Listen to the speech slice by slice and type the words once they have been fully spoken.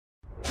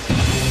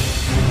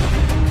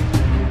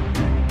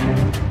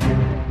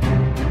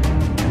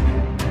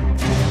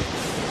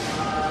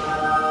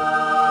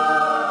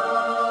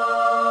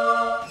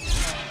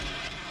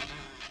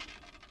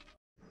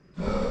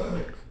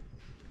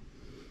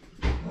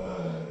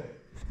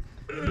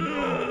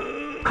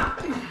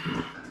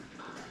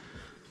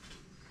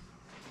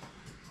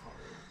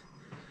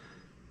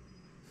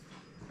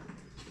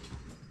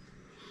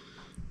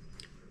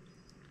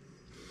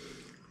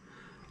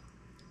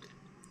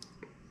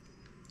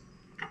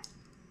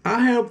I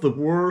have the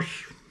worst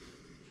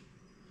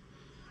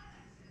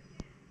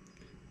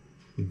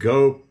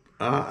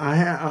I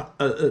have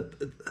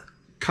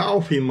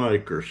coffee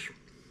makers.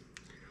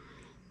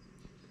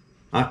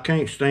 I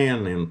can't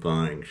stand them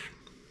things.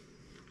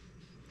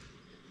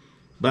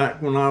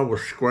 Back when I was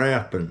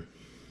scrapping,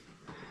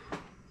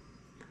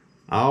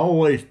 I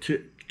always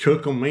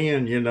took them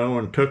in, you know,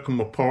 and took them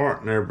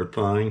apart and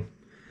everything.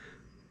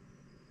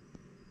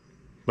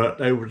 But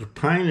they was a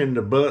pain in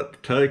the butt to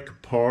take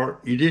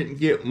apart. You didn't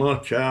get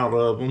much out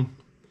of them.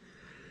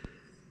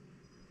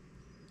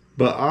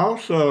 But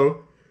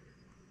also,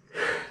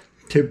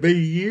 to be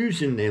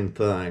using them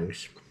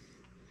things.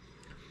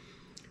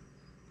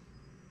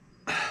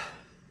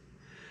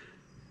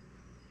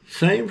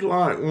 Seems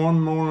like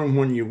one morning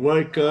when you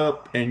wake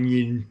up and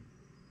you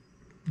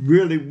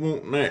really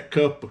want that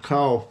cup of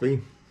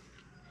coffee,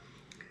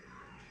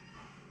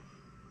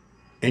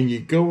 and you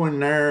go in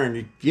there and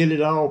you get it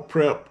all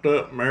prepped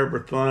up and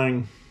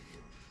everything,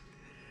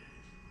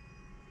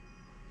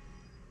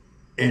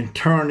 and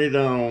turn it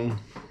on,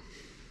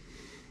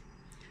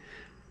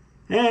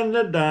 and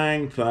the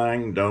dang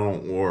thing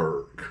don't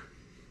work.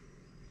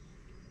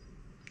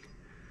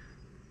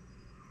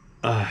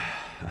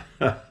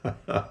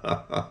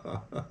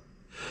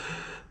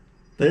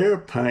 They're a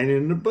pain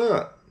in the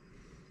butt.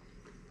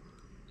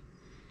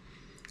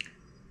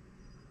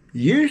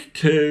 Used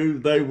to,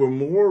 they were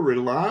more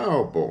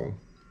reliable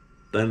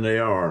than they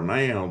are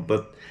now,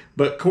 but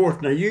of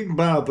course now you can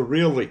buy the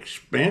real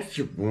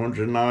expensive ones,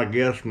 and I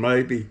guess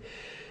maybe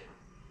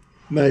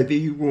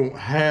you won't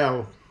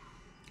have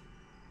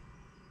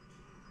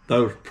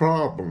those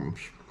problems.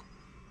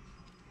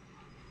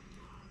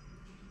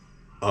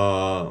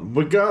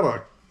 We got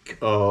a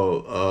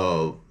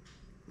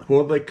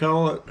what do they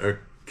call it? A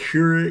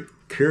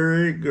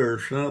Keurig or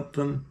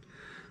something.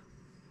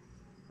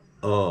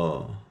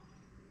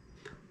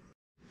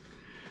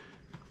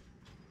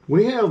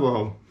 We have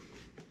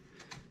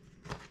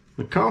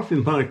the coffee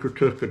maker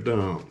took a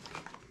dump,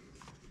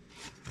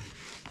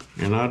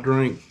 and I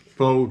drink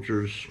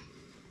Folgers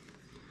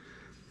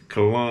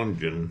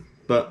Colombian.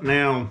 But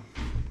now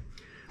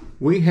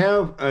we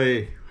have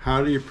a,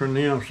 how do you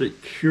pronounce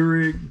it,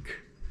 Keurig,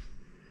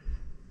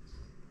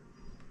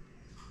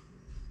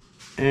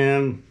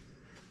 and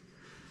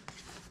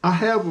I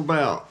have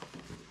about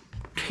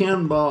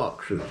 10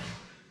 boxes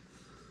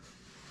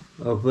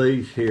of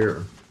these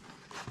here.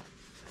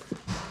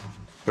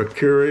 A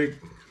Keurig.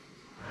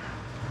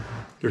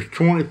 There's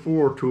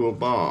 24 to a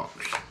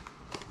box.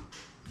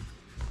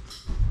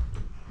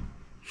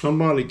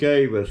 Somebody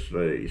gave us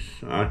these.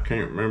 I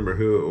can't remember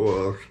who it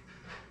was.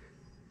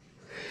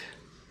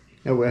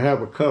 And we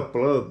have a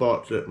couple other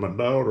boxes that my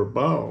daughter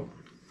bought.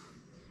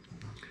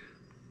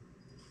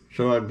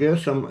 So I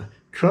guess I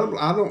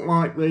don't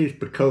like these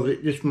because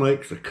it just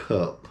makes a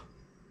cup.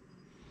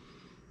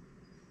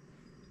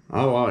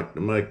 I like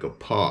to make a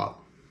pot.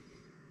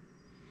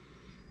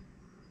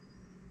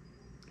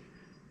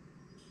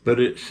 But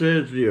it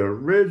says the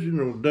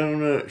original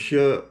donut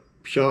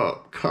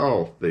shop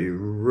coffee,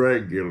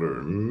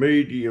 regular,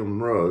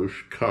 medium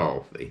roast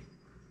coffee.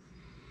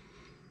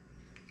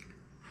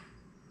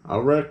 I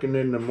reckon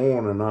in the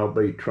morning I'll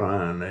be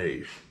trying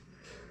these.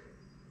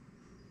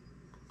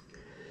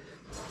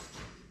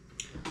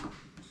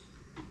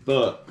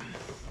 But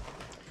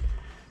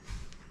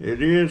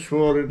it is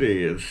what it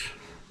is.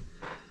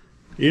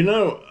 You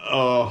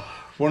know,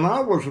 when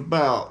I was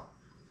about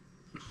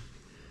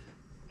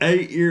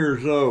 8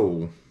 years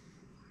old,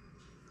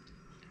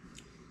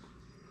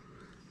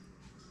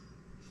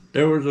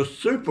 there was a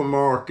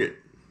supermarket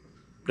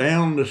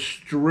down the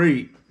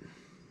street,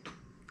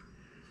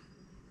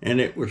 and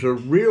it was a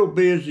real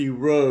busy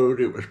road.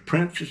 It was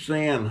Princess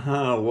Anne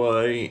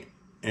Highway,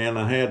 and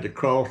I had to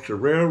cross the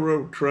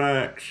railroad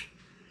tracks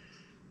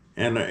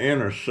and the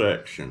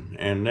intersection,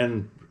 and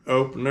then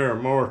Open Air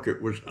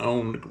Market was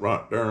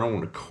right there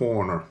on the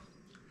corner.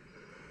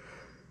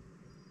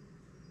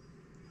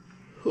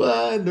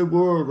 Why in the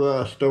world do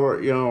I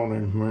start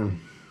yawning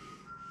when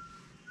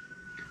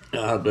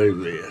I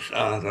do this?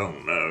 I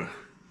don't know.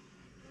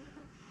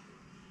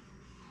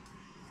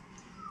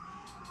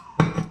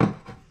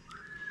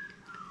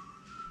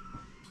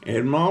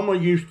 And Mama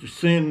used to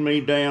send me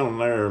down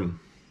there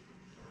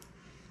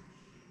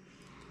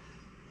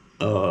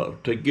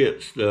to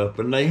get stuff,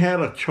 and they had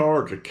a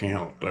charge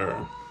account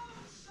there.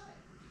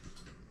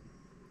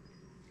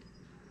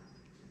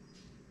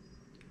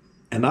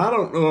 And I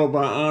don't know if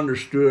I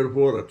understood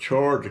what a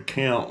charge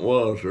account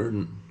was, or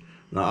no,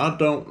 I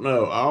don't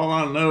know. All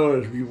I know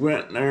is if you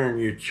went in there and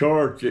you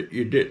charged it,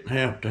 you didn't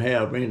have to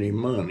have any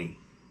money.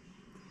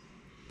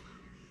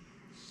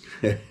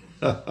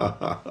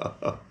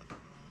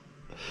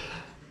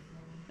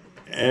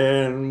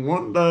 And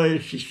one day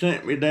she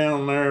sent me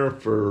down there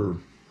for,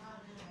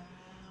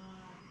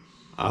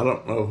 I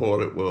don't know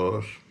what it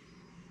was.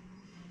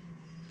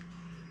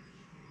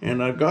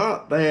 And I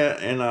got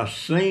that, and I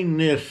seen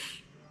this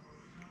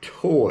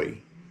toy.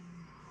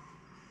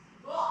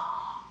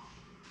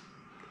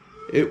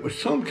 It was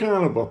some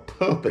kind of a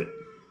puppet.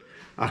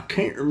 I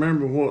can't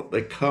remember what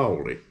they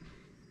called it.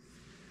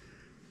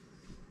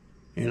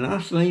 And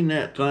I seen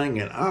that thing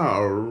and I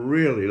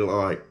really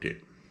liked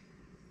it.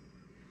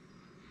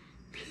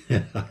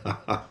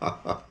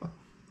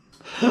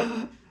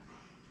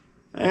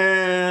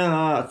 And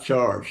I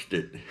charged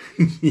it.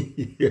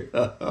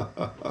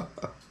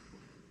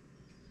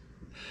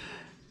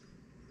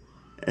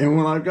 And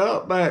when I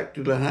got back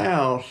to the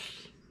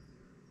house,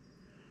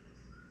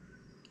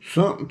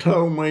 something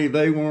told me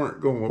they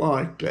weren't going to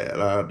like that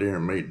idea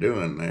of me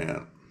doing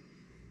that.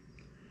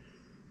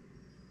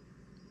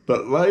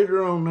 But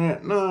later on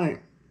that night,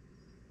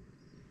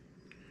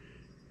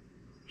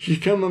 she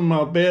come in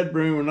my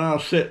bedroom and I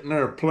was sitting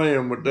there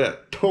playing with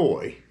that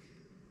toy.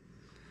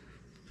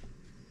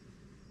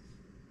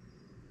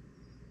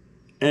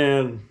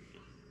 And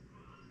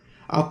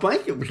I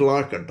think it was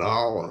like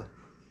 $1.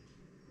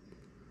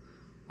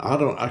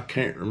 I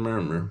can't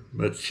remember.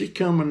 But she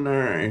come in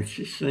there and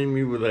she seen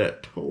me with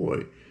that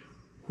toy.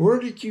 Where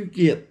did you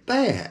get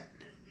that?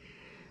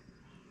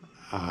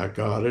 I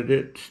got it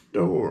at the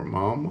store,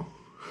 Mama.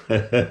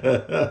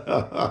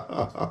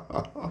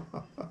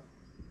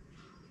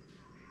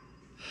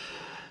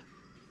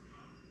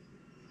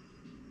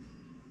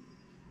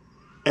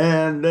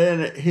 And then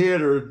it hit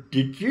her,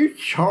 did you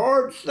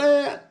charge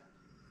that?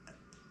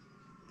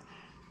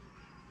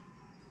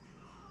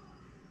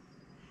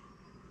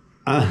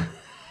 I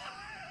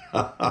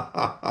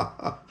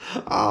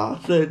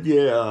said,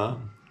 yeah.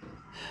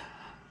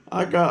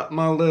 I got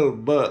my little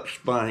butt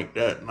spanked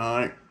that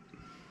night.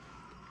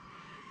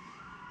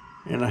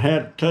 And I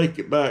had to take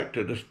it back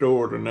to the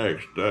store the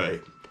next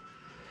day.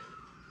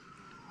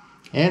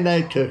 And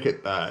they took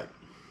it back.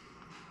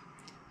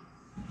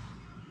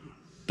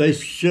 They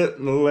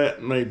shouldn't have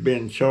let me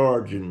been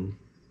charging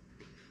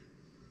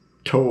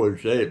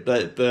toys.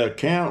 The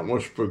account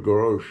was for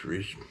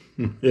groceries.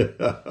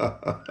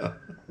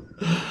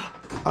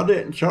 I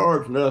didn't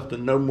charge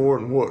nothing no more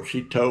than what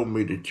she told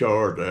me to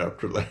charge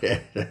after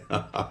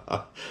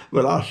that.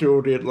 But I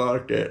sure did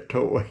like that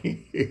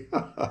toy.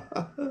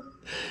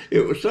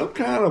 It was some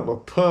kind of a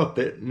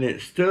puppet, and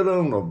it stood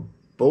on a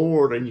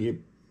board, and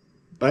you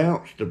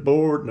bounced the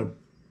board, and the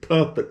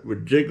puppet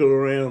would jiggle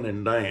around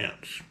and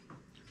dance.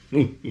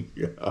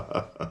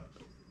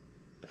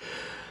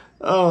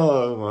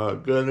 Oh, my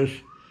goodness.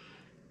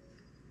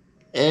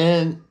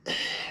 And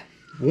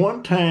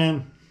one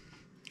time,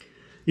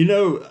 you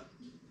know,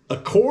 a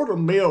quart of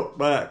milk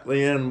back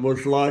then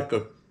was like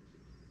a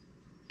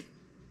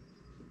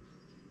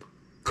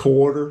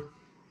quarter.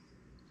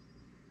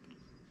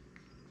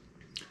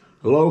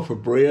 A loaf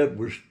of bread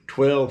was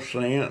 12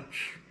 cents.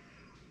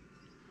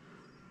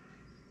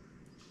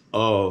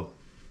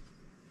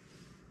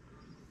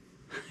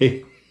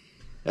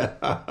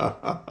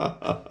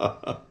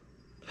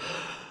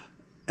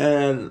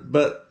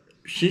 But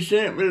she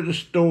sent me to the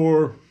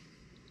store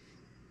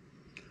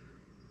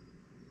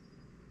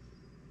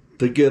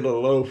to get a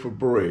loaf of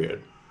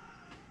bread.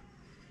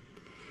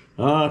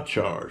 I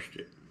charged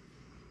it.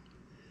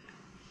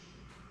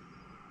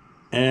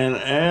 And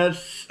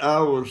as I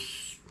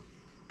was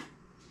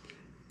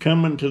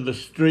coming to the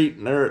street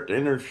and there at the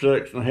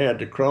intersection, I had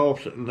to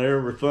cross it and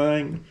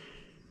everything.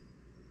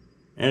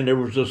 And there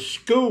was a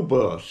school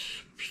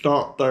bus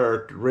stopped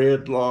there at the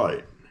red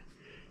light.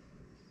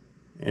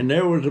 And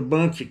there was a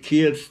bunch of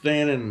kids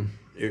standing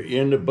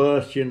in the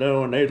bus, you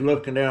know, and they're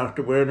looking out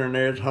the window and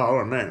they're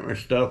hollering at me and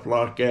stuff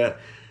like that.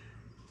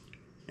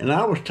 And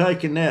I was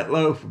taking that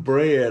loaf of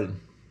bread.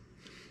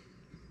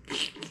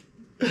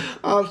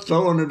 I was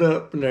throwing it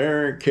up in the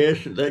air and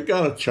catching it. They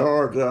got a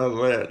charge out of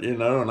that, you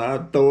know, and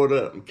I'd throw it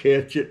up and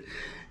catch it.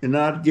 And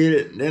I'd get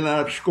it, and then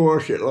I'd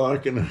squash it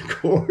like in a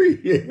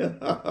accordion.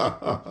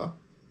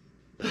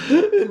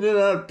 And then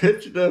I'd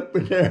pitch it up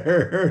in the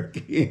air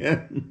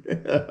again.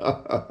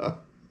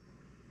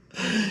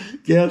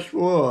 Guess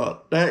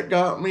what? That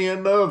got me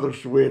another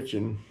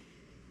switching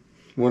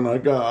when I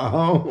got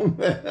home.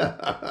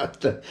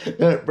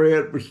 That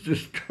bread was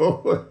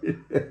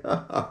destroyed.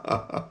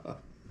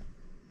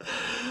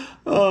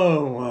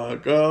 Oh my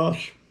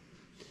gosh.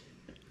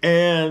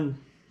 And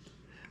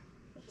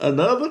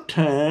another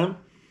time,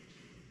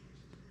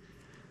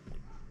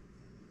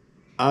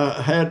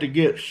 I had to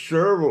get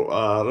several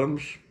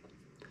items,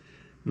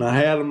 and I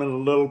had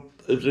them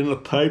it's in a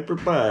paper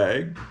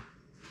bag.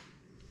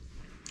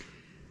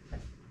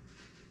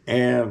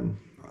 And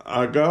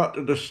I got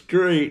to the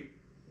street,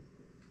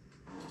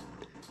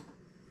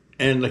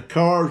 and the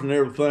cars and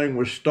everything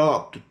was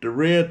stopped at the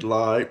red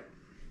light.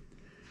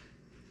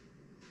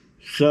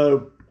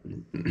 So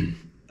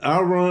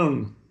I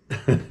run.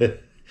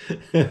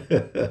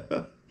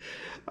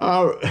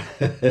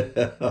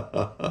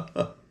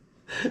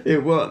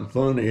 It wasn't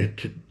funny at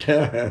the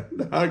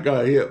time. I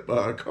got hit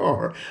by a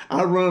car.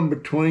 I run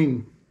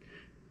between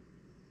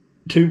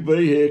two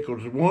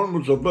vehicles. One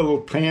was a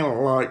little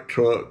panel-like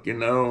truck, you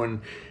know,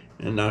 and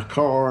a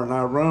car, and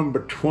I run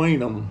between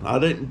them. I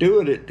didn't do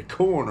it at the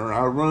corner.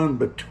 I run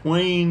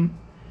between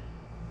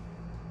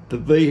the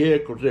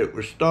vehicles that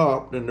were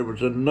stopped, and there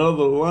was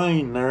another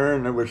lane there,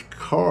 and there was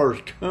cars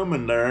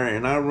coming there,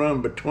 and I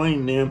run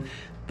between them.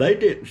 They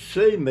didn't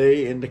see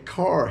me, and the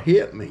car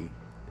hit me.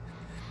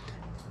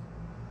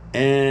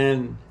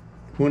 And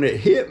when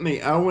it hit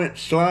me, I went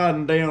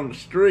sliding down the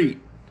street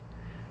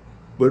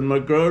with my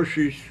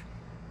groceries.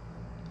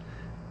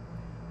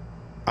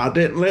 I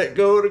didn't let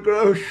go of the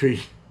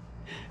groceries,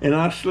 and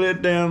I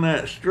slid down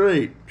that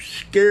street.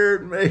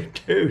 Scared me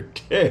to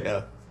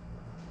death.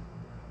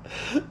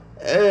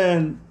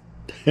 And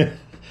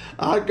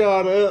I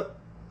got up,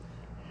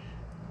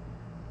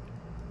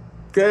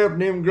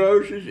 grabbed them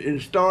groceries, and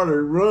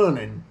started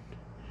running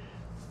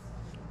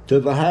to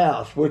the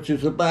house, which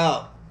is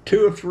about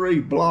 2 or 3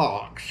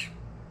 blocks.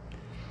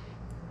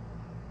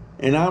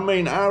 And I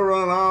mean, I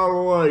run all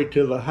the way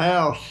to the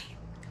house,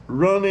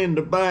 run in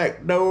the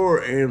back door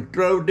and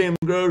throw them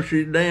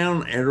groceries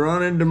down and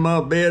run into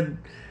my bedroom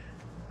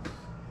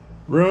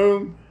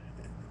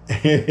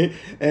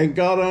and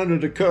got under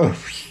the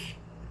covers.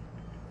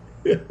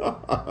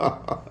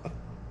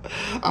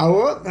 I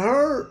wasn't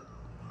hurt.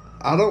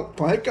 I don't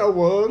think I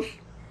was.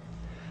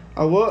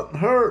 I wasn't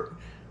hurt.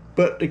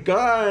 But the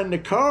guy in the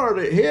car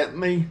that hit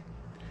me,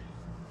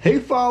 he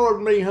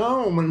followed me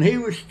home, and he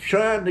was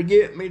trying to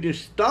get me to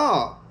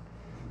stop.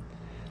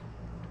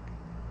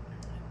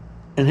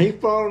 And he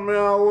followed me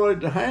all the way to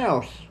the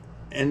house.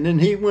 And then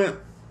he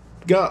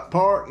got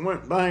parked and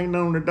went banged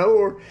on the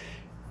door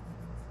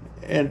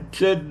and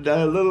said,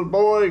 little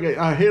boy,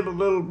 I hit a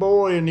little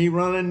boy and he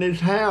run in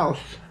his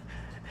house.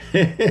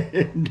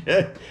 And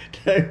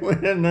they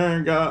went in there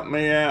and got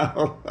me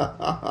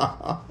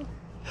out.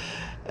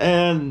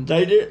 And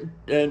they didn't,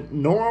 and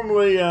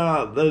normally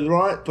the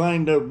right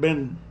thing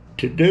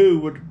to do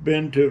would have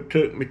been to have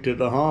took me to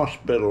the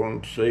hospital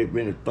and see if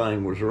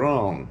anything was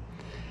wrong.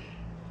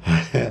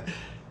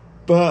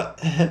 But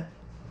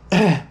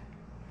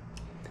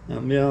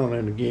I'm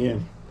yawning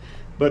again.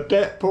 But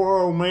that poor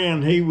old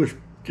man, he was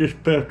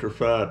just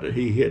petrified that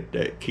he hit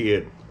that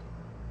kid.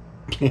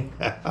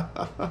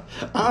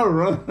 I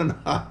run.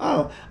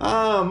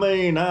 I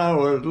mean, I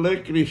was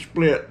lickety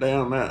split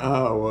down that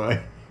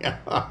highway.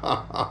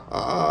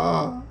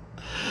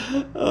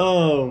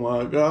 Oh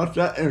my gosh,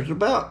 it was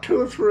about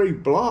 2 or 3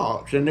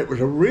 blocks, and it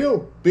was a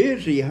real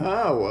busy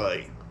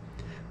highway,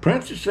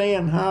 Princess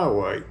Anne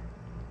Highway.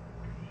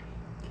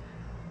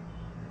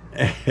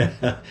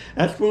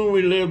 That's when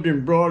we lived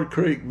in Broad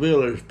Creek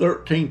Village,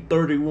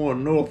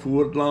 1331 North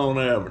Woodlawn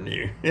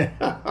Avenue.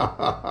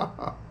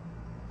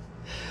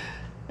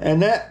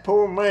 And that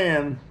poor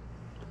man,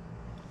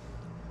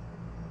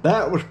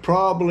 that was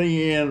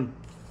probably in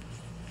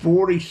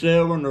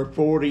 47 or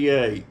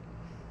 48.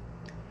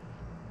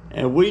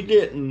 And we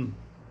didn't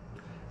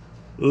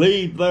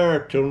leave there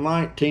till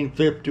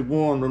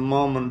 1951 when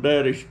Mom and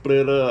Daddy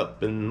split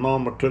up, and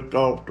Mama took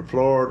off to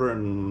Florida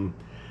and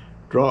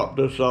dropped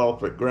us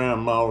off at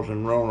Grandma's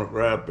in Roanoke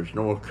Rapids,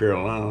 North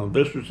Carolina.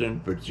 This was in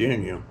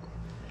Virginia.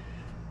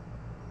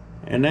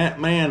 And that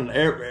man,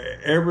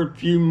 every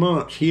few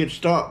months, he'd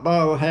stop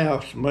by the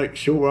house to make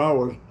sure I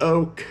was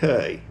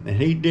okay. And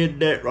he did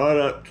that right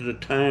up to the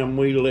time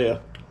we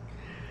left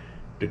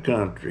the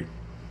country.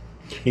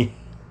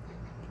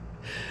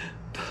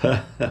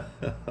 I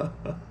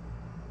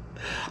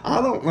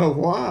don't know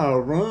why I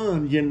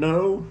run, you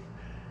know.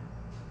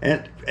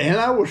 And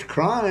I was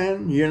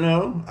crying, you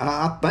know.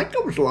 I think I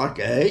was like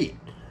 8.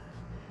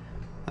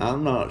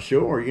 I'm not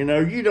sure. You know,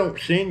 you don't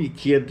send your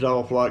kids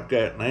off like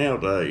that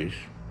nowadays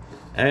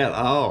at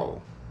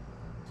all.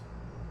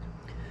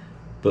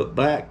 But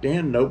back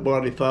then,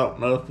 nobody thought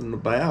nothing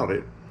about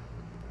it.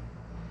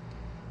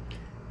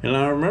 And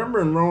I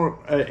remember in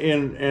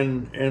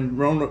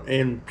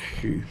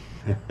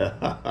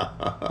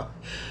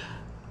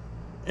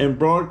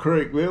Broad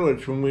Creek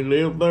Village, when we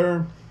lived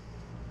there,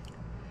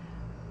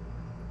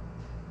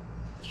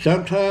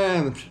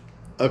 sometimes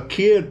a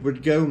kid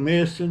would go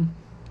missing,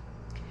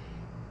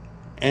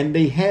 and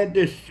they had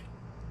this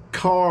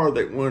car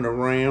that went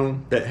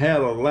around that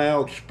had a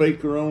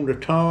loudspeaker on the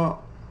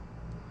top.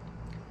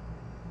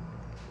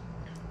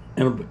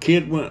 And if a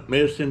kid went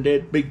missing,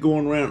 they'd be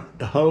going around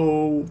the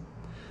whole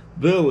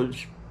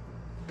village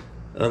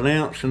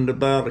announcing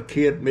about a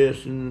kid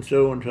missing,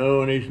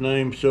 so-and-so, and his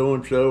name's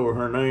so-and-so, or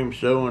her name's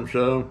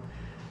so-and-so,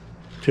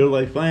 till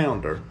they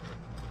found her.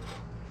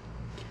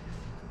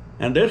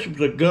 And this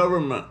was a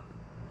government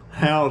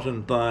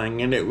housing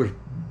thing, and it was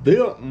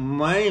built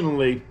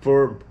mainly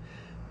for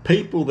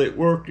people that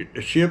worked at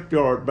the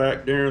shipyard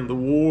back during the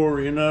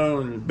war, you know,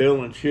 and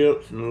building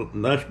ships,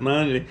 and that's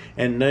mainly,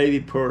 and Navy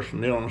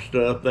personnel and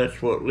stuff,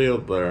 that's what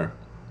lived there.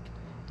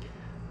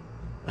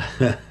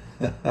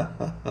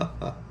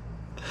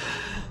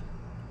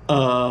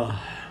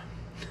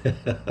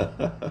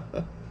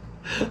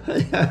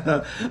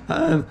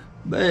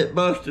 It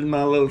busted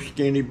my little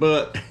skinny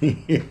butt.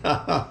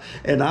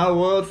 And I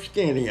was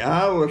skinny.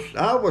 I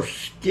was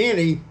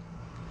skinny.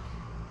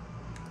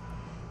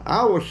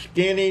 I was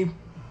skinny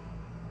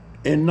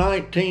in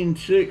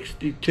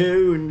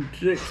 1962 and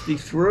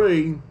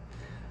 63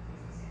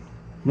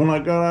 when I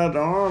got out of the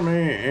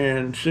Army,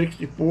 and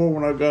 64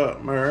 when I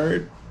got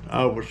married.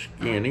 I was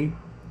skinny.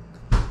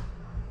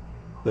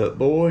 But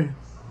boy,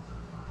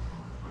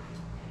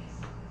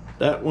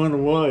 that went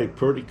away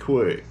pretty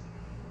quick.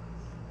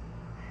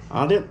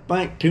 I didn't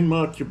think too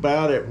much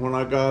about it when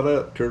I got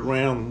up to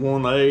around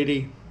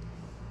 180.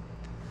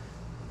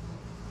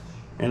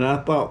 And I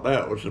thought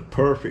that was the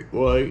perfect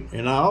weight.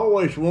 And I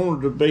always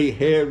wanted to be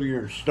heavier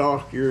and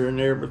stockier and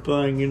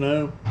everything, you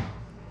know.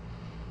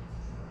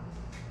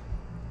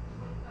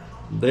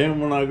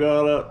 Then when I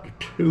got up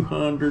to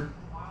 200,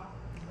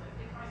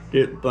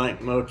 didn't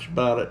think much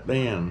about it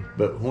then.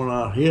 But when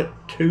I hit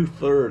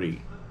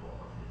 230,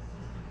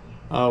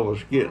 I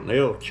was getting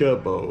El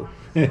Chubbo.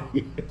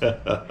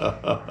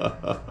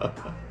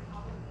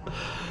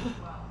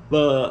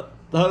 But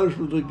those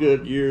were the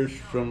good years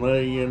for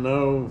me, you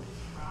know.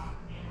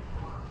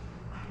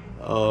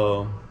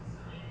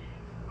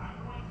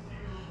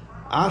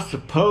 I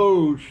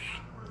suppose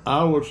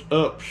I was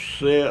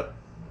upset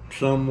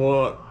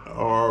somewhat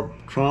or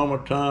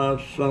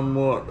traumatized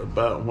somewhat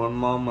about when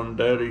Mama and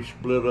Daddy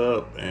split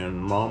up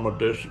and Mama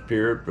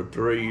disappeared for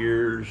 3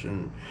 years,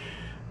 and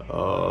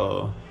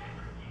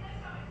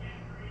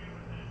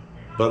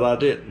but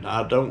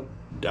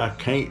I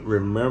can't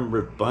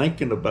remember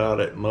thinking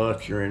about it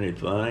much or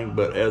anything.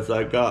 But as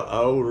I got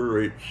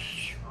older,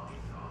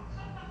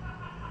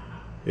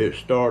 it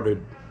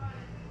started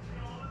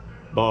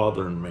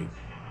bothering me.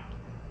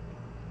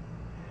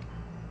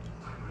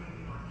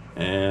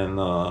 And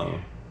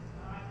well,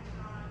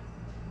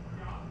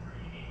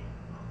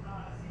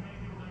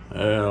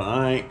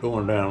 I ain't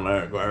going down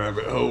that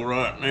rabbit hole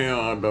right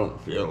now. I don't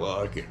feel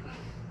like it.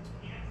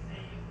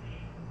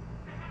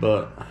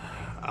 But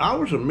I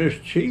was a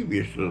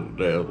mischievous little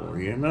devil,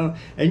 you know.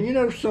 And you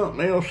know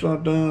something else I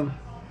done?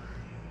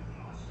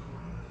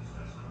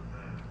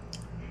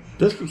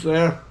 This was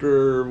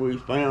after we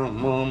found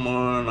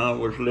Mama and I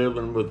was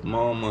living with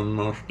Mama and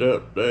my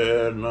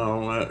stepdad and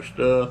all that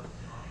stuff.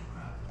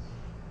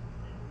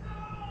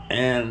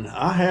 And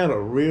I had a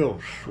real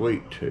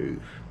sweet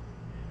tooth.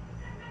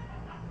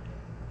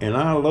 And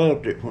I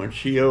loved it when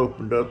she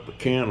opened up a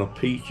can of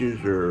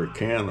peaches or a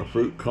can of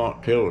fruit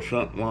cocktail or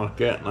something like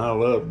that. And I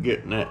loved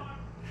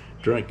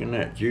drinking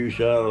that juice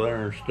out of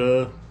there and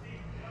stuff.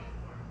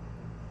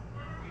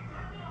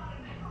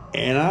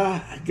 And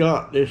I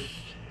got this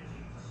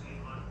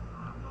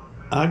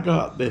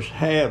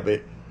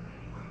habit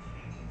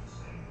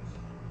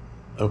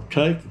of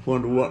taking,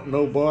 when there wasn't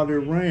nobody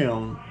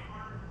around,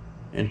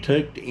 and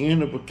take the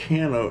end of a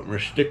can opener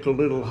and stick a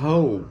little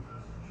hole.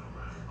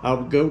 I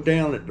would go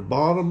down at the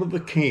bottom of the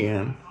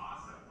can,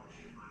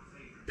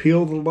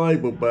 peel the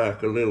label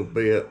back a little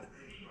bit,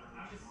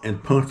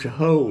 and punch a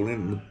hole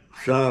in the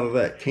side of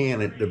that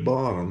can at the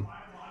bottom,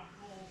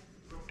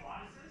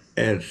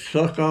 and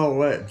suck all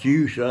that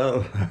juice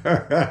out of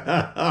there.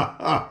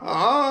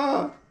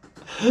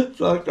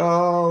 Suck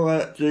all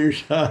that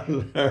juice out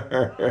of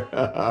there.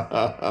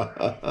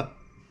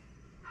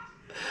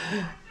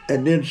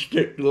 And then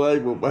stick the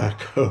label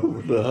back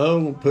over the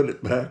hole and put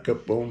it back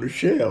up on the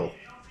shelf.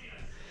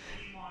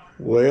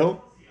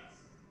 Well,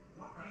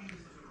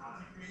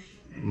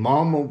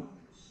 Mama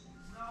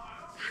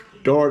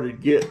started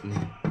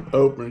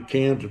opening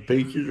cans of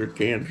peaches or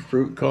cans of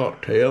fruit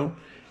cocktail,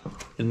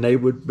 and they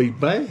would be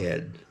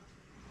bad.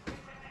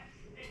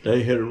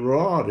 They had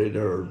rotted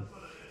or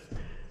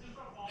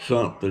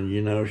something,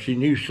 you know. She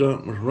knew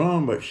something was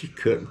wrong, but she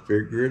couldn't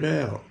figure it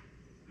out.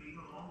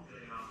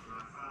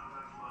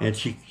 And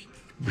she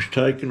was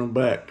taking them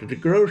back to the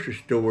grocery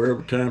store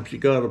every time she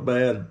got a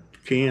bad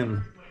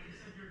can.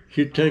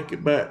 She'd take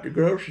it back to the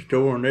grocery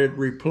store and they'd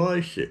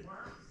replace it.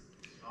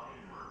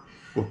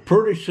 Well,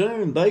 pretty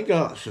soon they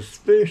got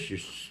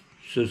suspicious.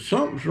 Said,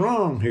 something's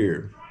wrong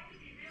here.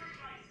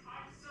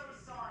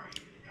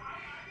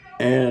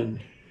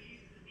 And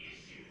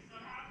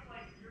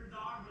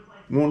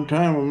one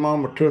time when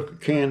Mama took a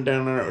can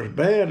down there that was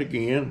bad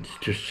again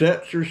to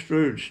Setzer's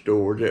food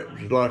store, that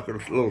was like a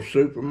little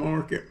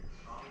supermarket.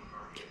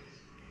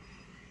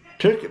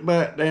 Took it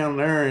back down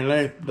there and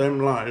left them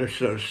like,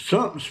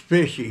 something's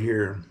fishy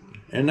here.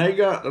 And they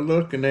got to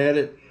looking at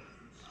it,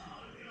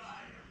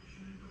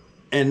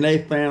 and they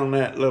found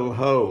that little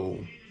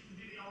hole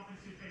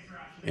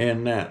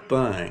in that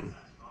thing.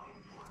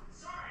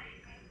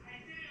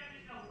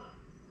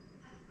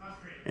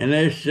 And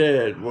they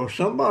said, well,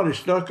 somebody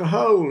stuck a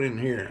hole in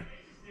here.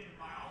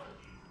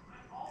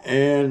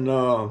 And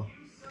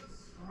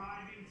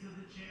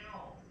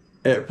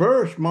at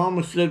first,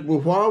 Mama said,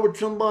 well, why would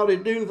somebody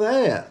do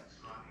that?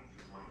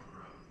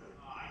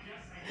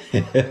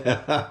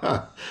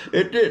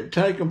 It didn't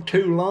take them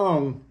too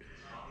long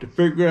to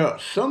figure out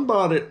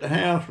somebody at the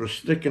house was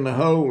sticking a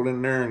hole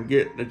in there and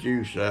getting the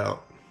juice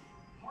out.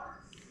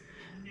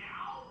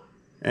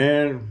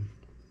 And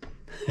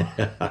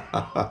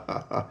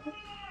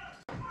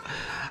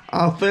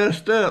I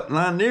fessed up, and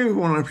I knew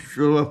when I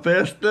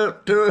fessed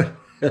up to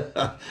it,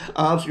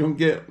 I was going to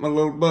get my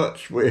little butt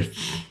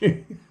switched.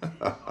 And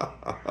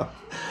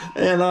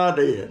I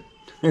did.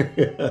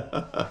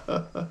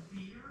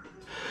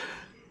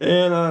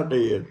 And I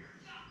did.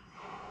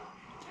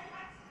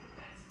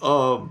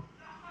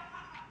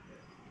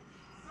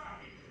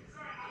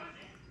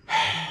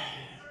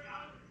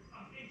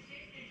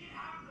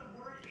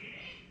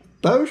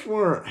 Those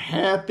weren't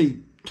happy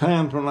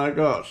times when I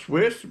got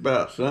switched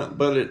about something,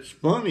 but it's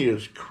funny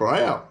as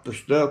crap, the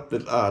stuff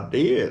that I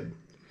did.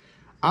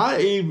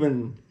 I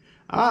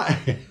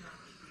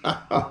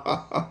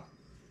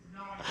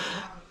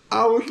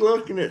I was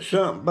looking at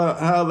something about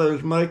how they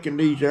was making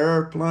these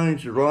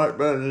airplanes right,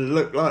 but it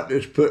looked like they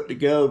was put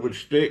together with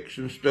sticks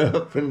and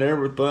stuff and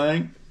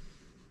everything.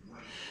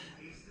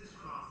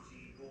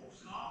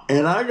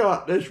 And I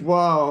got this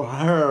wild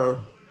hair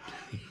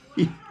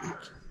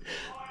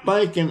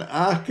thinking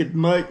I could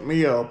make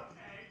me a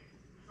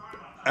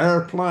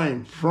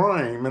airplane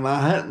frame, and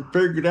I hadn't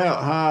figured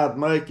out how I'd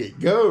make it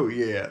go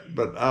yet,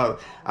 but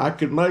I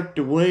could make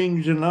the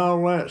wings and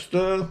all that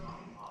stuff.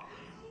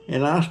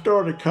 And I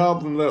started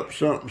cobbling up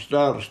something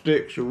out of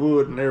sticks of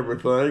wood and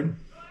everything.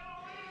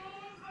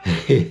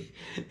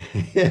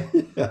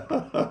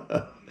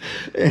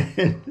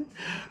 And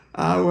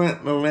I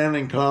went in the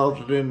linen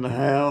closet in the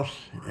house,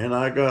 and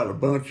I got a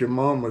bunch of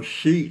Mama's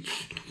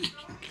sheets,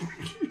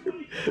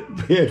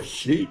 bed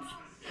sheets,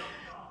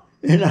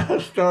 and I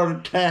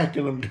started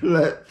tacking them to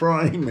that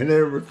frame and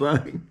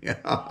everything.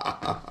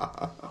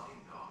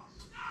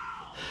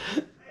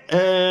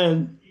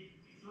 And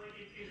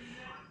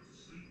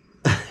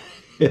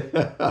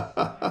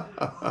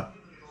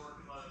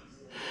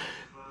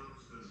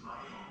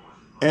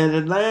and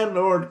the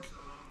landlord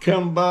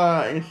come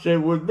by and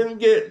said, "We've been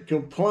getting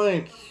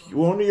complaints.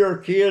 One of your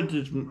kids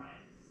has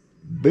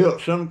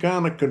built some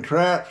kind of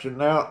contraption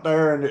out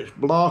there, and it's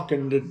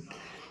blocking the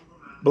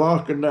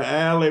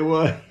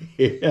alleyway."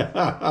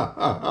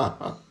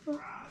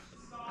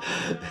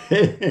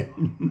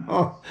 And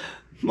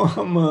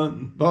Mama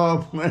and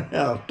Bob went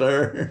out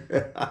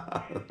there,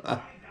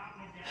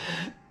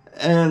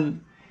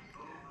 and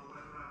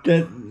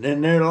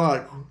they're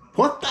like,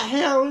 "What the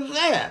hell is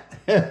that?"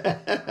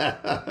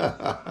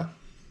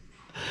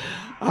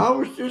 I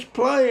was just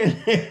playing.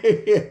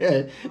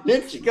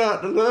 Then she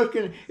got to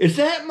looking. "Is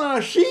that my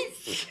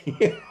sheets?"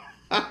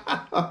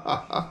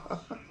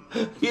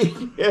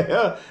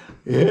 Yeah,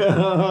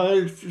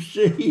 it's the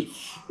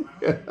sheets.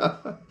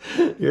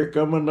 Here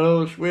come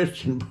another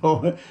switching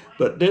boy.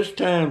 But this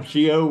time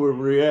she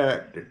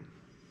overreacted.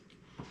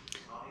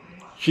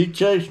 She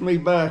chased me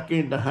back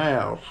in the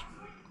house.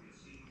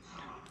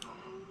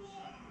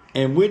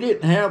 And we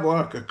didn't have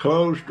like a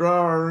clothes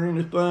dryer or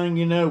anything,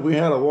 you know. We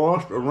had a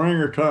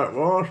wringer type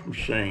wash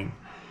machine.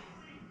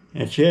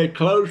 And she had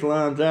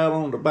clotheslines out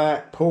on the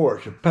back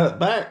porch. The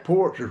back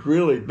porch was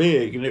really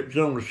big, and it was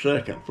on the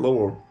second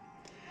floor.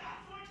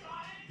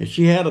 And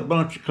she had a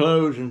bunch of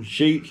clothes and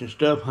sheets and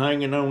stuff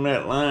hanging on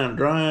that line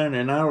drying,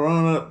 and I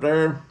run up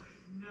there.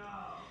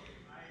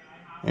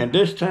 And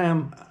this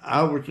time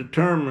I was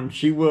determined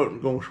she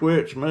wasn't going to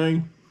switch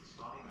me.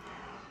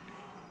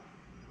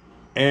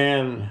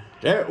 And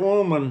that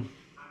woman,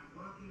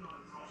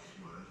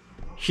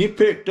 she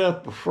picked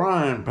up a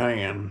frying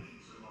pan.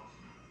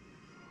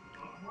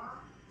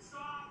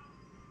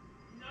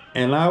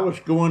 And I was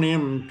going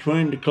in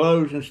between the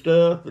clothes and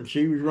stuff, and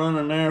she was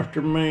running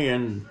after me,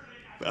 and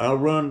I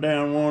run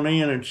down one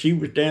end, and she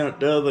was down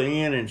at the other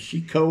end, and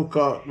she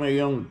cold-cocked me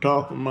on the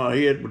top of my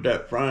head with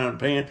that frying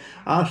pan.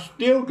 I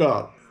still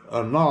got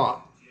a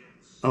knot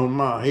on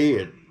my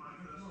head.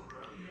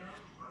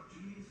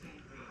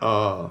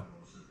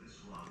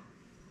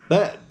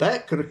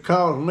 That could have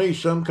caused me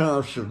some kind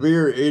of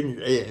severe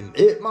injury.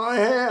 It might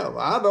have.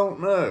 I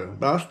don't know.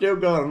 But I still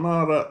got a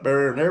knot up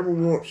there, and every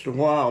once in a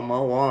while, my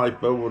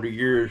wife over the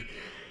years,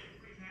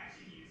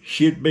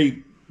 she'd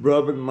be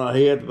rubbing my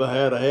head if I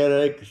had a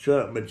headache or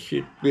something, and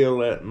she'd feel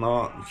that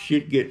knot, and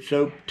she'd get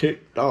so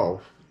ticked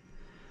off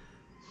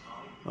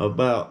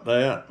about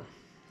that.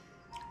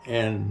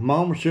 And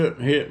Mama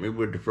shouldn't hit me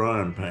with the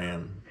frying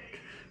pan.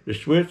 The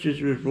switches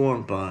was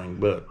one thing,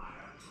 but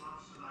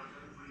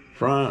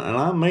and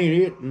I mean,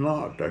 it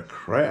knocked the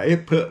crap.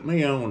 It put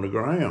me on the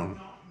ground.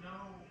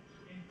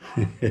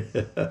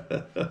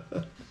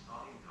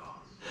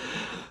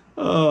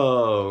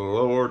 Oh,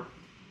 Lord.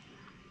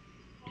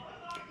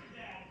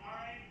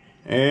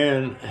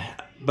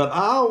 But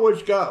I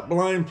always got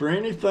blamed for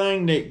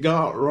anything that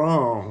got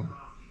wrong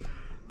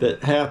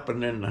that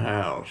happened in the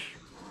house,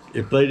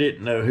 if they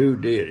didn't know who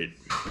did it.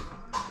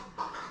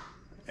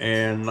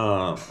 And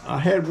I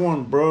had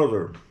one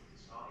brother.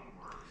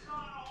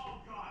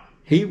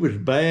 He was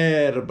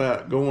bad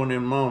about going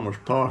in Mama's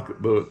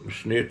pocketbook and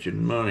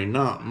snitching money.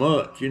 Not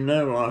much, you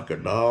know, like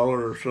 $1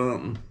 or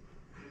something.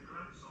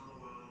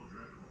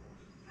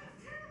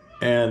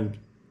 And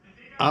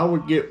I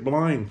would get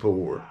blamed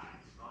for it.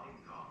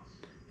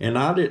 And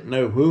I didn't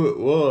know who it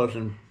was.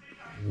 And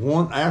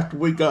after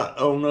we got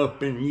on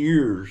up in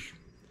years,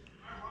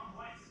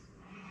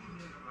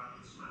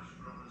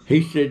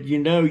 he said, "You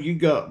know, you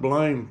got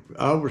blamed.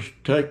 I was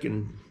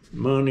taking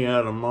money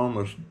out of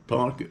Mama's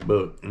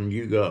pocketbook, and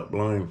you got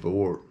blamed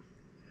for it."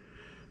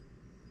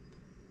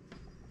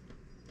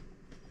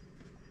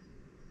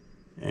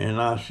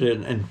 And I said,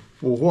 "And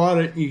why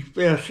didn't you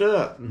fess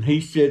up?" And he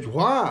said,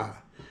 "Why?"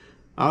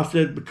 I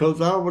said, "Because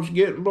I was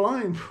getting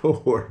blamed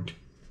for it."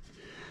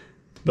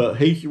 But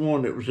he's the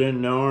one that was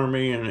in the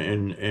Army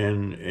and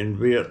in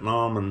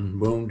Vietnam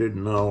and wounded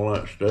and all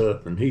that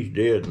stuff, and he's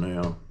dead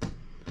now.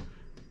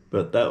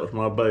 But that was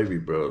my baby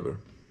brother.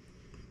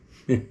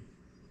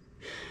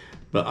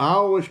 But I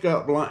always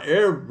got blind,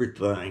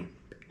 everything.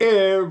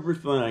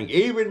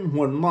 Even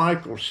when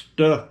Michael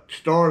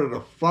started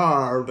a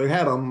fire, they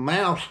had a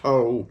mouse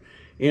hole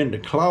in the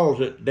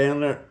closet down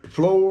there at the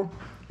floor.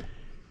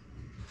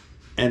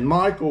 And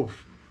Michael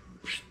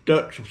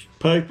stuck some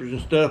papers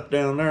and stuff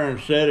down there and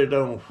set it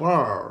on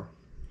fire.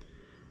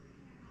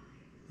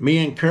 Me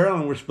and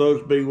Carolyn were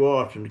supposed to be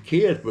watching the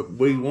kids, but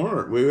we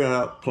weren't. We were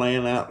out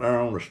playing out there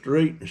on the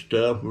street and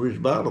stuff. We was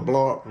about a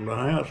block from the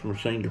house and we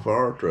seen the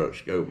fire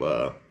trucks go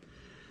by.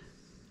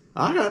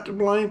 I got to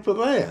blame for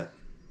that.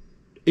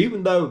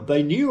 Even though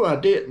they knew I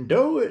didn't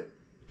do it.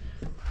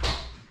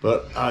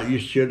 But you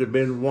should have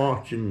been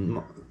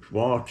watching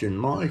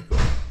Michael.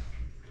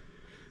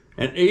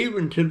 And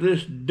even to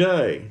this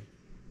day,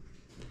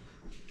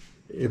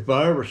 if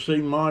I ever see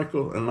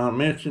Michael, and I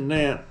mention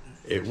that,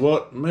 it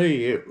wasn't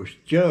me, it was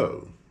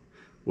Joe.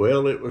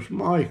 Well, it was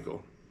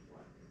Michael.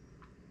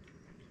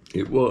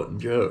 It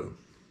wasn't Joe.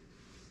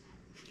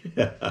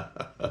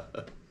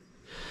 That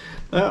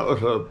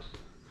was a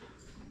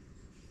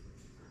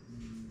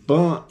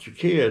bunch of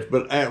kids.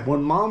 But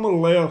when Mama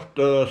left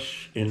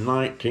us in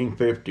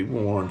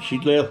 1951, she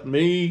left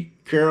me,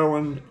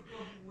 Carolyn,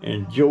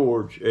 and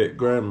George at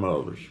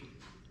grandmother's.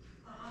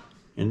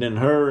 And then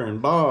her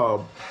and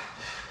Bob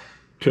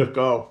took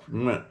off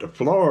and went to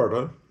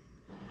Florida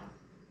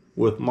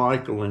with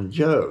Michael and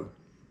Joe.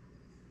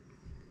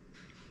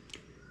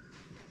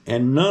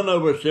 And none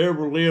of us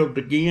ever lived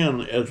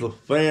again as a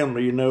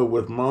family,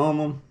 with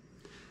Mama.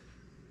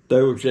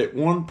 There was at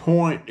one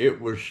point, it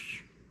was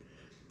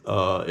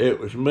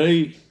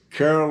me,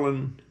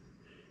 Carolyn,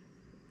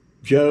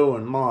 Joe,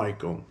 and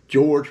Michael.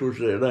 George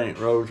was at Aunt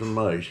Rose and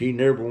May's. He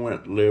never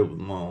went to live with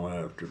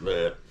Mama after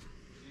that.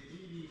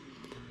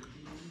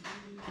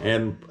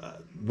 And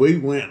we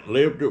went and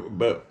lived it,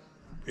 but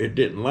it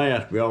didn't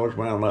last. We always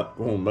wound up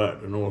going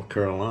back to North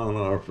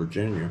Carolina or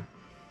Virginia.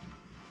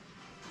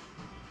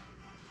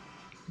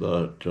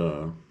 But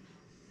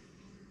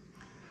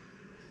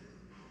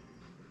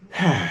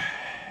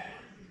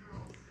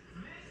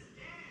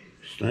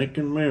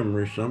stinking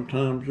memories.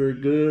 Sometimes they're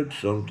good,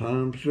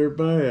 sometimes they're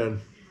bad.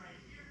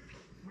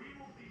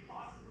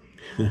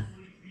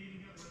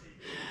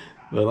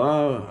 But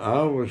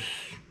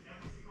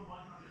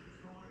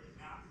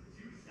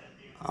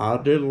I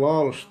did a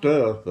lot of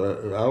stuff.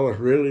 I was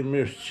really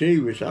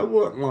mischievous. I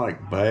wasn't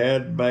like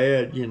bad,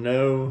 I'd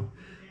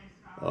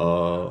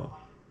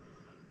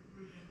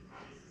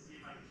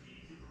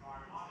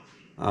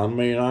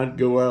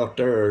go out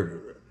there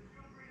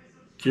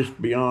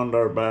just beyond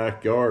our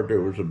backyard.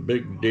 There was a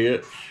big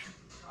ditch.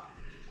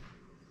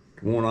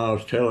 The one I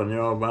was telling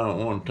y'all about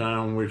one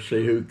time, we'd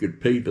see who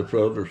could pee the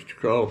furthest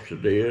across the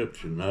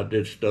ditch, and I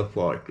did stuff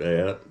like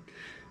that.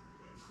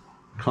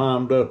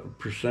 Climbed up a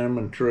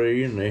persimmon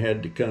tree, and they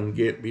had to come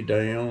get me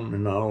down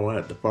and all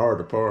that. The fire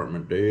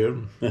department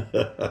did.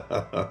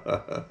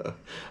 I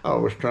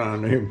was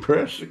trying to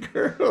impress the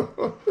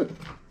girl.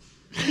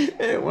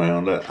 It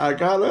wound up, I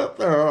got up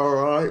there all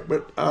right,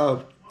 but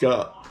I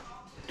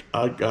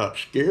got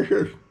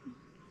scared.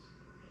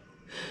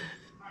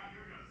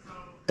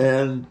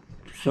 And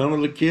some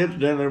of the kids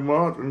down there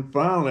watching,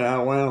 finally I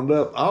wound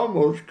up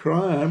almost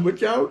crying,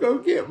 but y'all go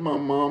get my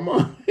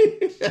mama.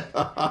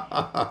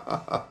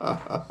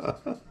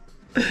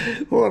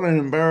 What an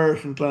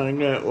embarrassing thing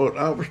that was.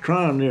 I was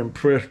trying to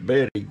impress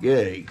Betty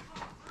Gay.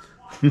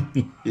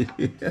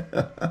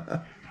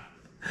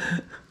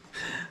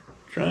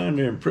 Trying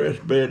to impress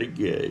Betty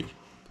Gay.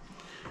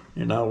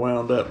 And I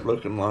wound up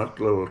looking like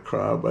a little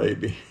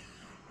crybaby.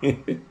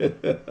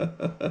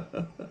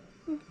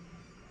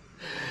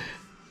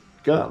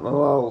 Got a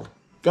lot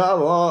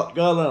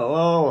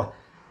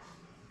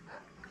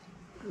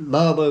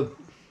of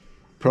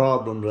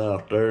problems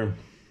out there.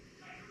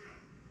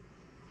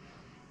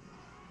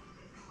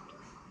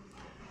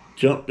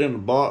 Jumped in a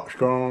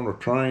boxcar on a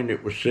train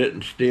that was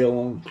sitting still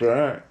on the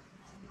track.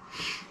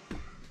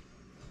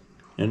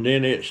 And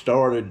then it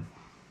started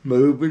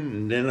moving,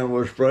 and then I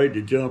was afraid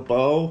to jump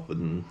off,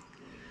 and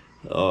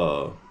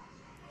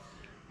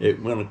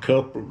it went a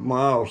couple of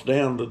miles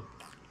down the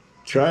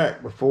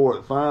track before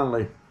it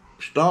finally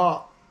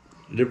stopped.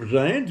 There was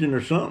an engine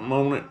or something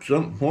on it,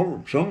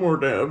 somewhere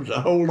there. It was a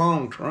whole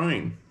long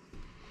train.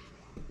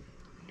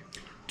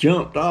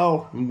 Jumped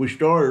off, and we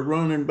started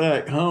running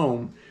back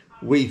home.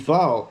 We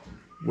thought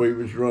we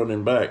was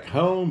running back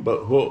home,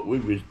 but what we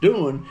was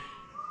doing,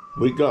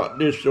 we got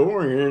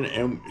disoriented,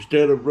 and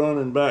instead of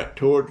running back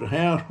towards the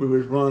house, we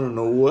was running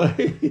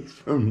away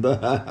from the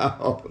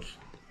house.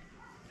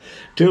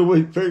 Till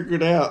we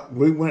figured out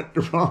we went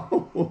the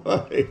wrong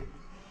way.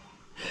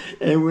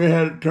 And we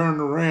had to turn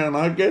around.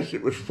 I guess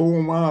it was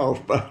 4 miles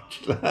back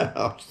to the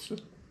house.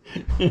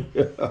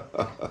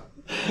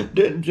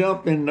 Didn't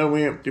jump in no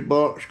empty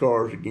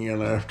boxcars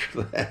again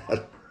after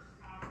that.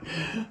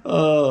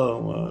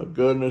 Oh my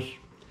goodness.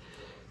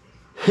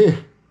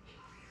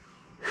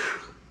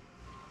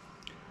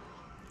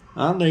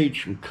 I need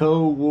some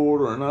cold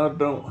water and I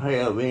don't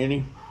have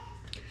any.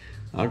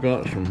 I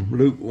got some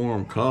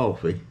lukewarm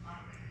coffee.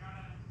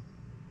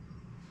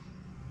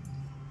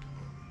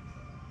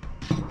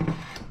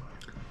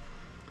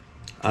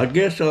 I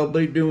guess I'll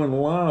be doing a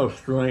live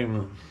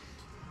stream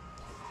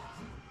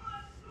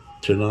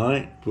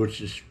tonight, which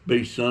is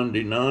be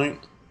Sunday night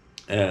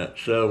at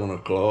 7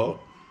 o'clock.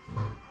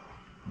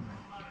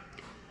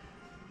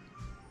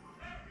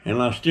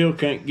 And I still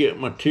can't get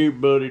my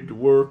TubeBuddy to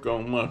work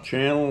on my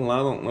channel. I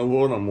don't know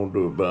what I'm going to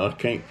do about it. I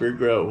can't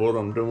figure out what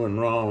I'm doing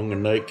wrong,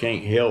 and they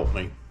can't help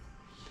me.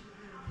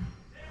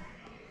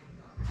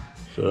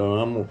 So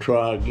I'm going to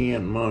try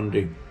again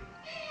Monday.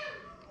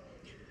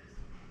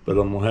 But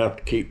I'm going to have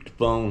to keep the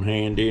phone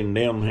handy and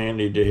them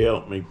handy to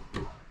help me,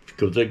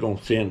 because they're going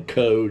to send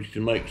codes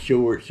to make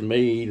sure it's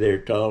me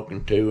they're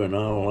talking to and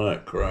all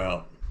that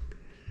crap.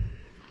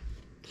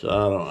 So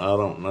I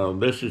don't know.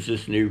 This is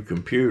this new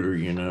computer,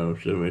 you know,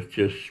 so it's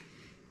just,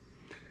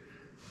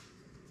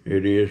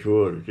 it is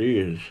what it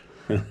is.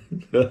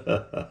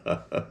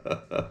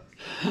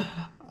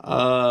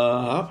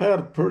 I've had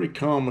a pretty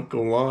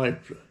comical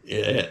life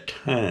at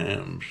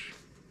times.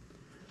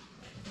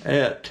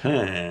 At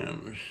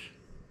times.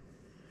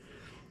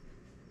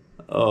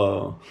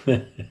 Oh,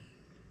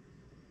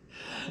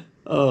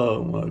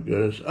 oh my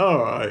goodness. All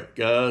right,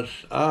 guys.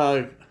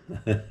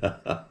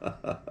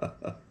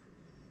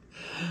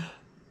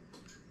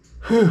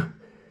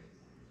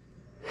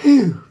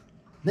 Whew,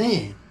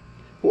 man,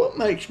 what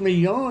makes me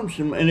yawn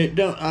some? And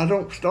I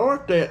don't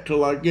start that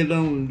till I get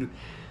on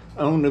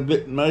the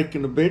bit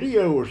making a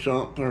video or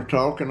something, or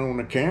talking on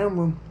the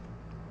camera.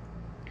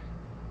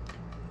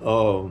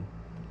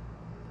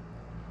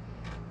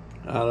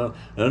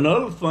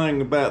 Another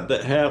thing about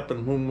that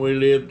happened when we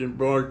lived in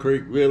Broad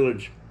Creek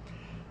Village.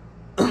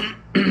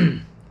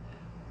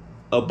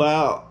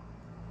 About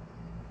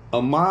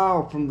a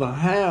mile from the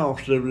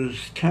house, there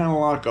was kind of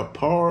like a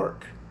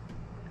park,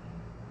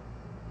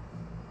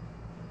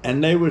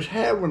 and they was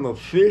having a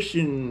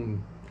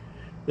fishing.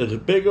 There's a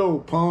big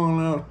old pond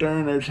out there,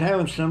 and they was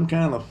having some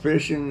kind of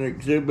fishing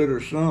exhibit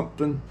or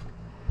something.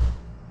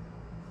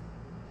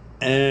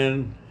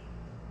 And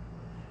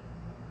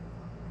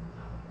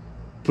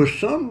for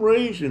some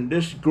reason,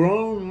 this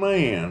grown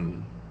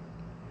man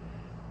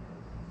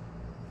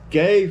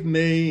gave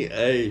me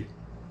a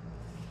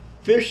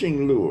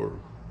fishing lure.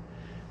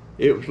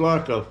 It was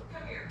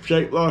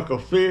shaped like a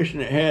fish,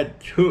 and it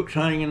had hooks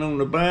hanging on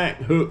the back,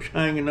 hooks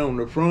hanging on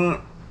the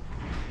front.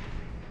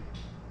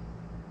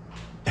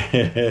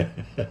 And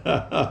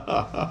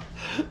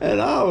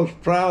I was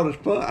proud as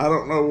punch. I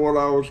don't know what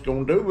I was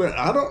going to do, but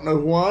I don't know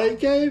why he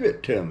gave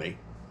it to me.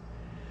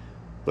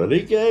 But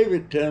he gave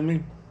it to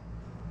me.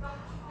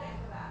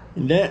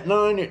 And that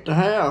night at the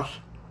house,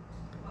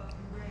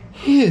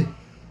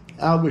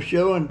 I was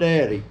showing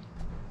Daddy.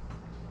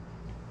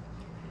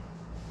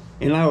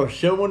 And I was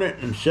showing it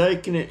and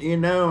shaking it, you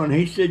know, and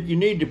he said, you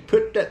need to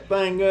put that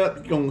thing up.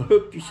 You're going to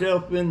hook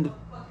yourself in the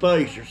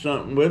face or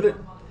something with it.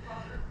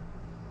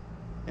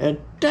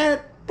 And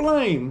that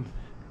blame.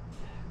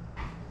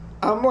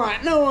 I'm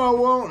like, no, I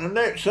won't. And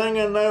next thing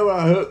I know,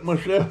 I hooked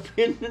myself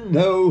in the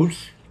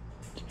nose.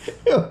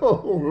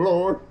 Oh,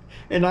 Lord.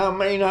 And I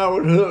mean, I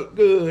was hooked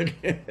good.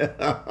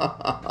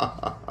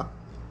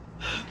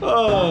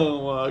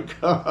 Oh, my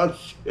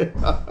gosh.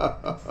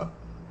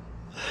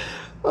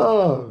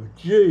 Oh,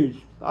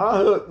 jeez. I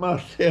hooked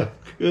myself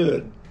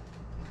good.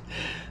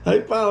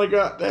 They finally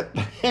got that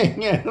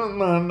thing out of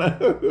my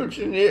nose,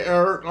 and it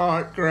hurt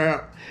like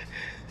crap.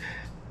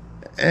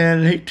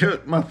 And he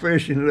took my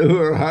fishing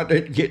lure. I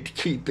didn't get to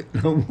keep it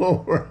no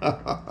more.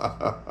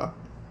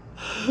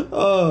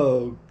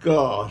 Oh,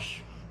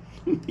 gosh.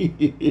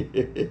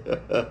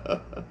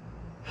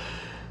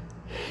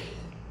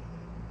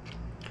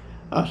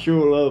 I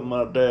sure love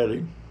my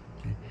daddy.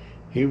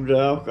 He was an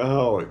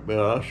alcoholic, but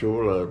I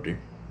sure loved him.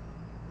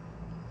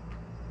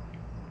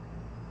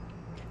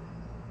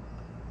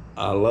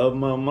 I love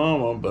my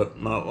mama,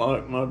 but not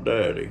like my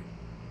daddy.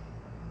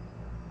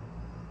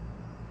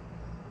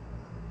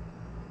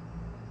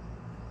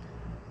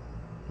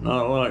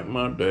 Not like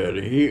my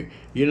daddy.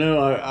 You know,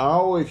 I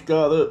always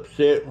got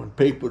upset when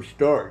people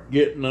start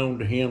getting on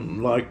to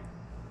him, like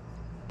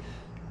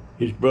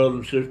his brother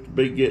and sister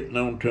be getting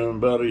on to him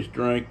about his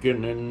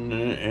drinking,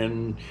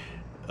 and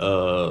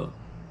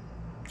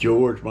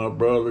George, my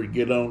brother,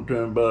 get on to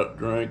him about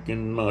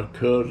drinking. My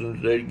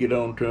cousins, they'd get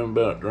on to him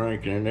about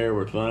drinking and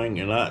everything.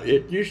 And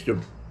it used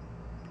to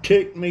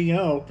tick me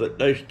off that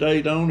they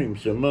stayed on him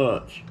so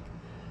much.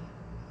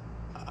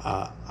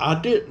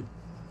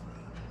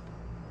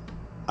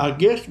 I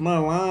guess my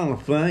line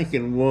of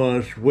thinking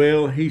was,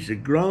 well, he's a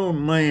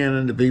grown man,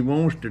 and if he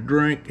wants to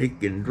drink, he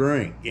can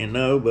drink, you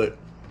know, but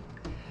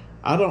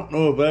I don't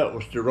know if that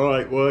was the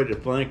right way to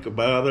think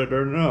about it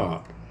or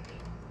not.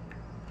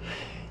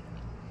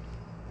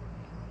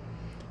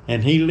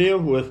 And he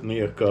lived with me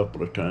a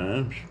couple of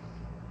times.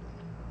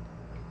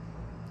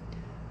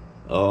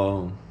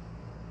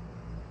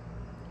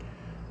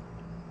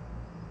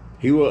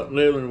 He wasn't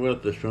living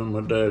with us when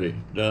my daddy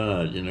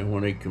died, you know,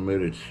 when he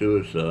committed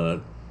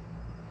suicide.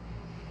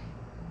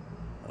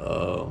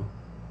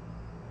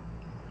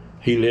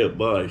 He lived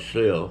by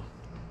himself.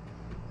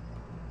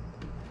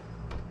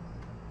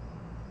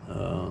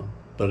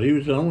 But he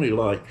was only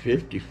like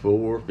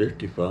 54,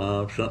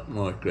 55, something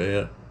like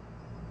that,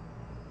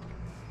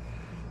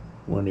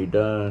 when he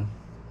died.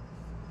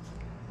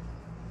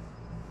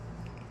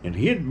 And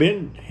he had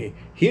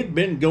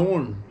been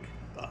going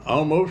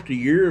almost a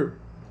year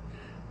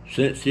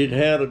since he'd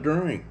had a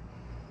drink.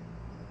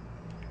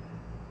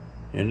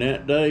 And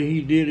that day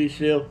he did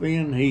himself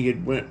in. He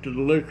had went to the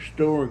liquor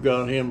store and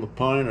got him a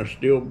pint of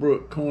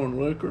Stillbrook corn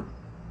liquor.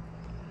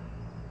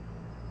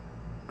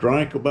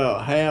 Drank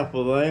about half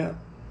of that.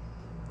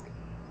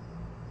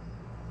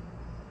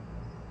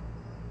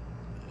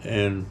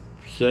 And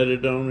set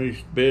it on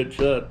his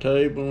bedside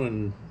table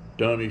and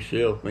done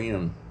himself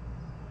in.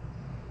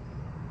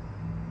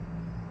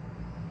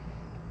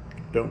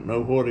 Don't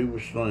know what he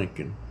was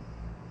thinking.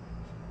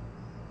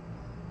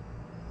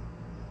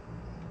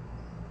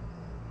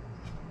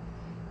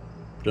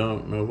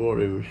 Don't know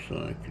what he was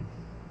thinking.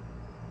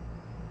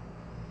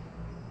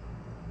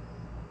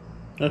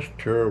 That's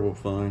a terrible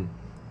thing.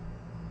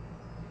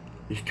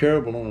 It's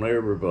terrible on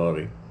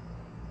everybody.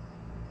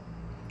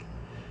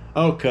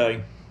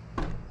 Okay,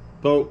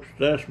 folks,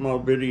 that's my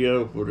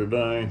video for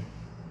today.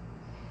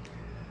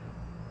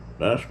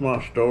 That's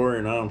my story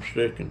and I'm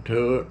sticking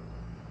to it.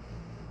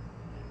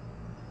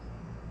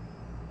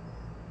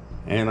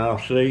 And I'll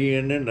see you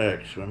in the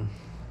next one.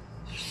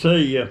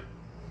 See ya.